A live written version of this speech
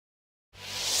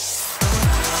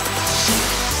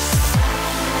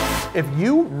If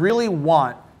you really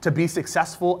want to be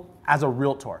successful as a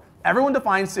realtor, everyone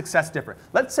defines success different.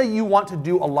 Let's say you want to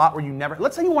do a lot where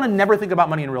let's say you want to never think about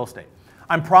money in real estate.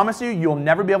 I promise you, you'll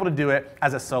never be able to do it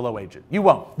as a solo agent. You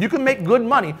won't. You can make good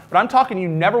money, but I'm talking you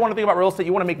never want to think about real estate.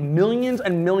 You want to make millions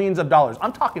and millions of dollars.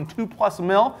 I'm talking 2+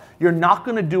 mil. You're not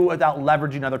going to do it without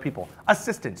leveraging other people.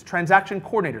 Assistants, transaction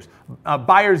coordinators,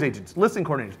 buyer's agents, listing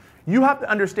coordinators. You have to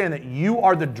understand that you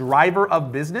are the driver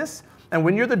of business. And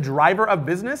when you're the driver of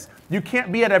business, you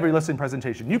can't be at every listing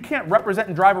presentation. You can't represent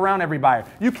and drive around every buyer.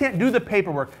 You can't do the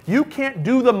paperwork. You can't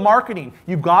do the marketing.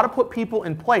 You've got to put people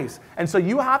in place. And so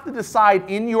you have to decide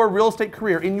in your real estate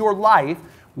career, in your life,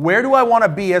 where do I want to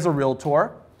be as a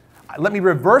realtor? Let me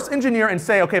reverse engineer and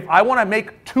say, okay, if I want to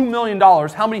make $2 million,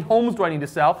 how many homes do I need to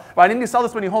sell? If I need to sell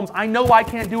this many homes, I know I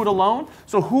can't do it alone.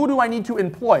 So who do I need to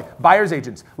employ? Buyer's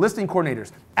agents, listing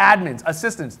coordinators, admins,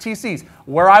 assistants, TCs.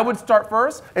 Where I would start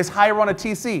first is hire on a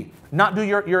TC, not do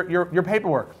your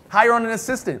paperwork. Hire on an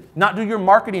assistant, not do your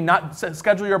marketing, not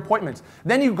schedule your appointments.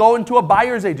 Then you go into a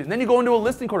buyer's agent, then you go into a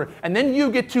listing coordinator, and then you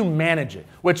get to manage it,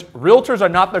 which realtors are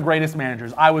not the greatest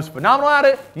managers. I was phenomenal at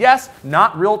it. Yes,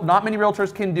 not many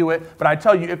realtors can do it, but I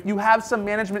tell you, if you have some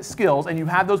management skills and you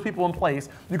have those people in place,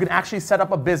 you can actually set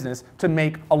up a business to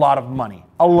make a lot of money.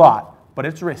 A lot. But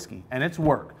it's risky, and it's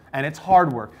work, and it's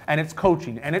hard work, and it's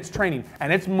coaching, and it's training,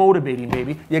 and it's motivating,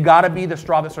 baby. You gotta be the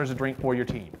straw that stirs the drink for your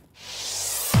team.